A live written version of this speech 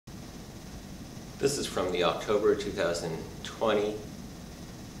This is from the October 2020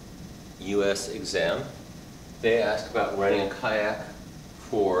 U.S. exam. They ask about renting a kayak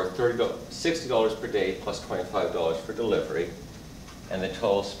for $60 per day plus $25 for delivery, and the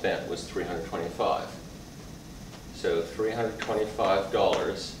total spent was $325. So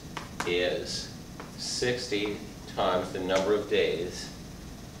 $325 is 60 times the number of days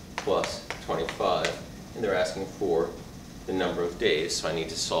plus 25, and they're asking for the number of days, so I need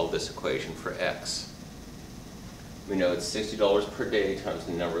to solve this equation for x. We know it's $60 per day times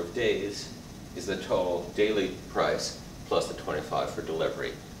the number of days is the total daily price plus the 25 for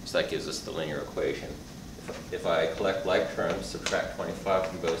delivery. So that gives us the linear equation. If I collect like terms, subtract 25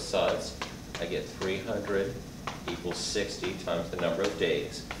 from both sides, I get 300 equals 60 times the number of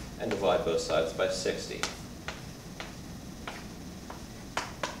days, and divide both sides by 60.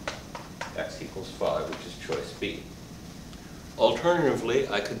 X equals 5, which is choice B. Alternatively,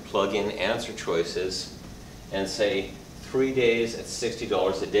 I could plug in answer choices and say 3 days at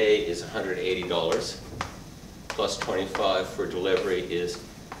 $60 a day is $180, plus 25 for delivery is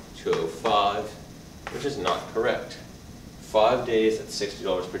 $205, which is not correct. 5 days at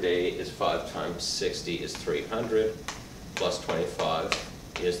 $60 per day is 5 times 60 is 300, plus 25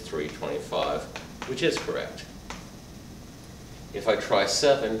 is 325, which is correct. If I try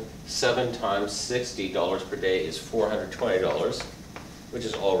 7 times $60 per day is $420, which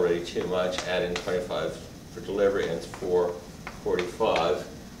is already too much. Add in 25 for delivery and it's $445,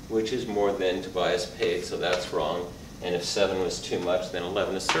 which is more than Tobias paid, so that's wrong. And if 7 was too much, then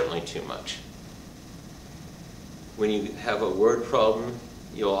 11 is certainly too much. When you have a word problem,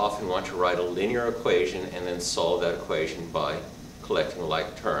 you'll often want to write a linear equation and then solve that equation by collecting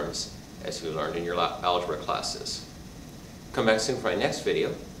like terms, as you learned in your algebra classes. Come back soon for my next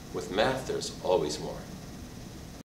video. With math, there's always more.